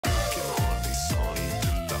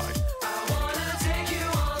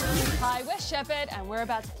Sheppard, and we're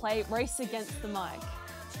about to play Race Against the Mic.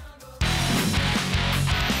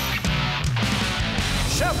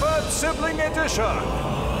 Sheppard Sibling Edition.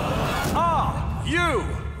 Are you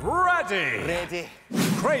ready? Ready.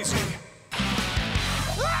 Crazy.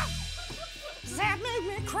 That make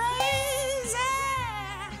me crazy.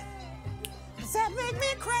 That make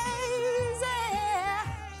me crazy.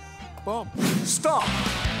 Boom. Stop.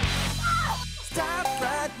 Stop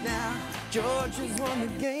right now. George has won the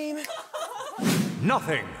game.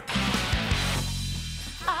 Nothing.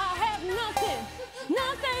 I have nothing.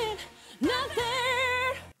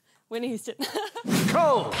 Whitney Houston.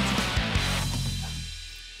 Cold.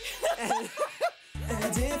 And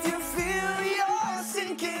if you feel you're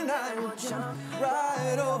sinking, I will jump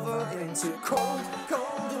right over into cold,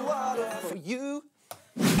 cold water for you.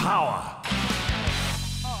 Power.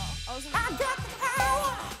 I got the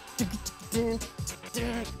power.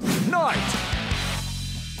 Night.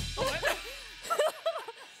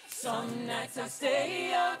 Some nights I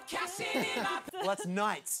stay up, cashing in my... Well, that's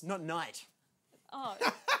nights, not night. Oh,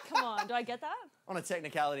 come on. Do I get that? On a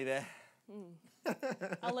technicality there.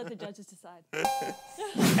 I'll let the judges decide.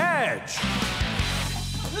 Edge.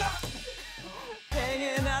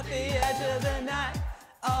 Hanging at the edge of the night.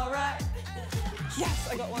 All right. Yes,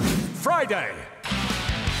 I got one. Friday.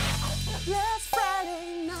 Last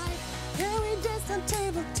Friday night, yeah, we did some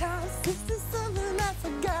tabletop. This is something I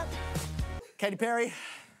forgot. Katy Perry.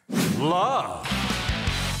 Love.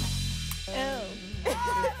 L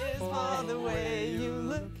is for the way you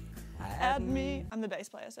look at me. I'm the bass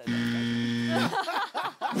player, so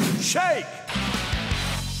Shake.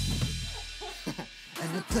 And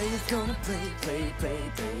the player's gonna play.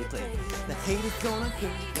 The hater's gonna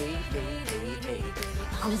hate.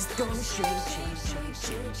 I'm just gonna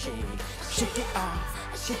shake it off.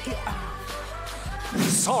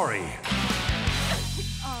 Sorry.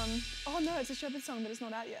 Oh no, it's a Sheppard song, but it's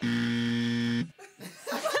not out yet.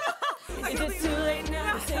 Is it too late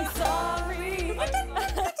now to say sorry?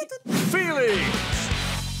 Feelings.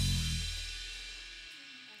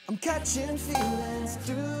 I'm catching feelings.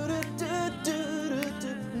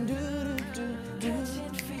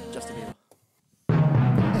 Justin Bieber.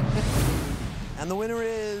 And the winner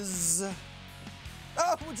is...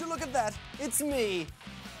 Oh, would you look at that? It's me.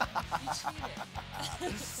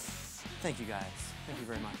 Thank you, guys. Thank you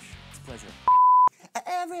very much. It's a pleasure.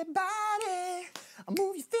 Everybody,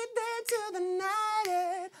 move your feet there to the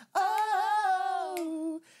night.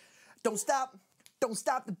 Oh, don't stop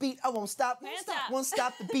the beat. I won't stop. Can't stop. Won't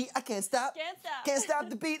stop the beat. I can't stop. Can't stop.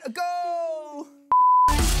 The beat. Go.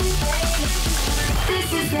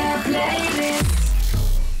 This is their playlist.